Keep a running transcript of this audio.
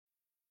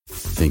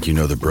Think you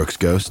know the Brooks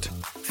Ghost?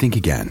 Think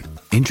again.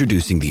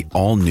 Introducing the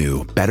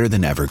all-new,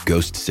 better-than-ever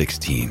Ghost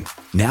 16.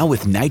 Now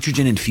with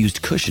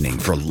nitrogen-infused cushioning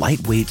for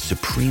lightweight,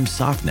 supreme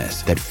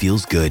softness that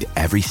feels good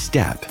every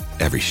step,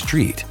 every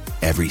street,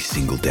 every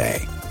single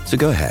day. So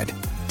go ahead,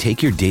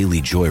 take your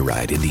daily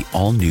joyride in the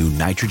all-new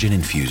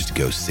nitrogen-infused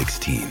Ghost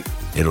 16.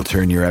 It'll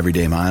turn your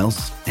everyday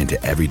miles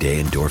into everyday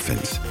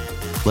endorphins.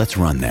 Let's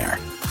run there.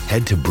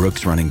 Head to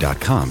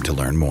brooksrunning.com to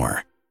learn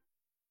more.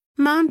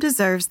 Mom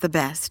deserves the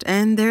best,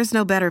 and there's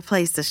no better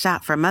place to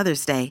shop for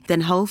Mother's Day than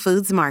Whole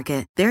Foods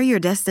Market. They're your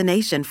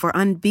destination for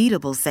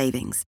unbeatable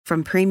savings,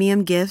 from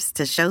premium gifts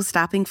to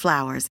show-stopping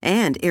flowers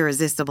and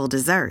irresistible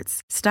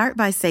desserts. Start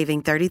by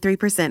saving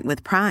 33%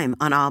 with Prime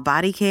on all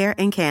body care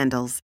and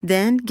candles.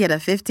 Then get a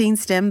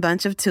 15-stem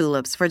bunch of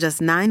tulips for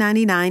just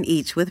 $9.99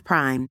 each with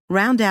Prime.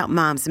 Round out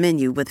Mom's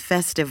menu with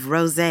festive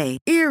rosé,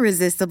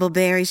 irresistible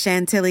berry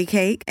chantilly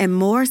cake, and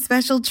more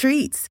special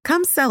treats.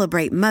 Come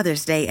celebrate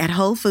Mother's Day at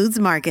Whole Foods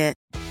Market.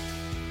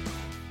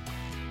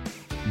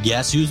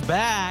 Guess who's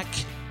back?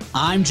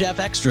 I'm Jeff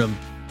Ekstrom.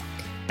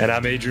 And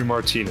I'm Adrian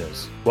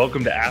Martinez.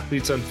 Welcome to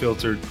Athletes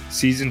Unfiltered,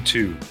 Season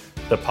 2,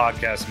 the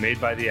podcast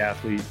made by the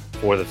athlete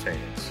for the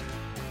fans.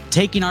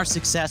 Taking our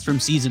success from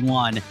Season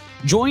 1,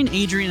 join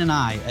Adrian and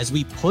I as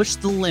we push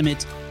the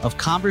limit of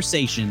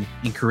conversation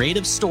and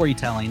creative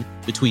storytelling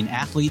between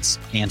athletes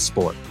and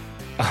sport.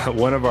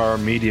 One of our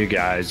media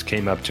guys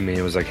came up to me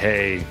and was like,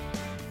 hey,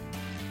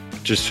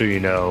 just so you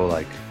know,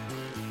 like,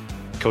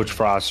 Coach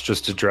Frost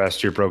just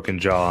addressed your broken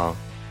jaw,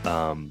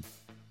 and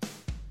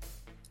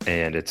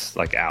it's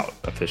like out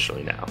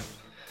officially now.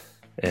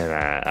 And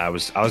I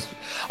was a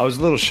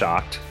little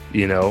shocked,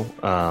 you know.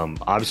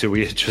 Obviously,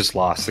 we had just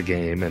lost the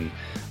game, and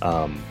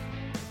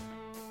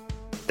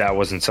that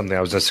wasn't something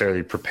I was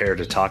necessarily prepared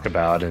to talk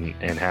about, and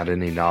had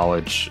any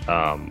knowledge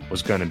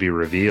was going to be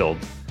revealed.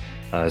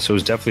 So it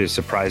was definitely a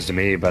surprise to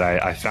me. But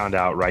I found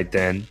out right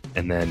then,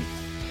 and then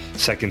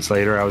seconds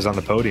later, I was on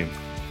the podium.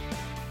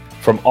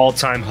 From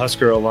all-time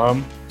Husker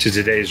alum to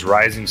today's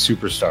rising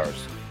superstars,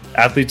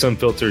 Athletes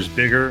Unfiltered is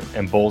bigger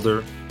and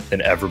bolder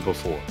than ever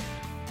before.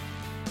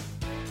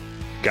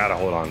 Got to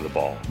hold on to the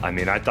ball. I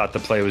mean, I thought the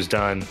play was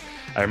done.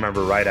 I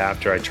remember right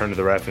after I turned to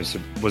the ref and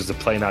said, was the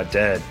play not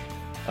dead?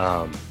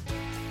 And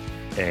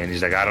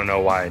he's like, I don't know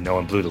why no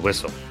one blew the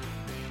whistle.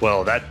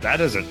 Well, that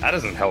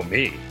doesn't help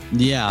me.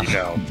 Yeah. You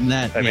know,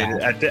 I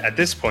mean, at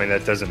this point,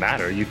 that doesn't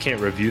matter. You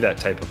can't review that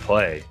type of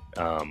play.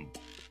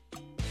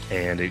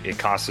 And it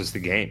costs us the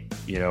game,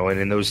 you know, and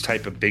in those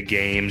type of big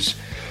games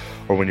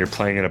or when you're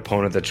playing an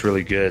opponent that's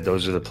really good,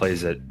 those are the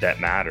plays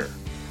that matter.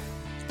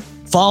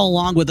 Follow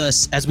along with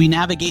us as we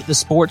navigate the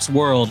sports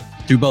world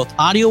through both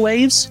audio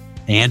waves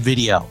and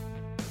video.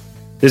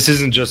 This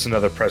isn't just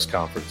another press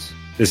conference.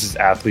 This is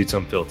Athletes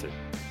Unfiltered.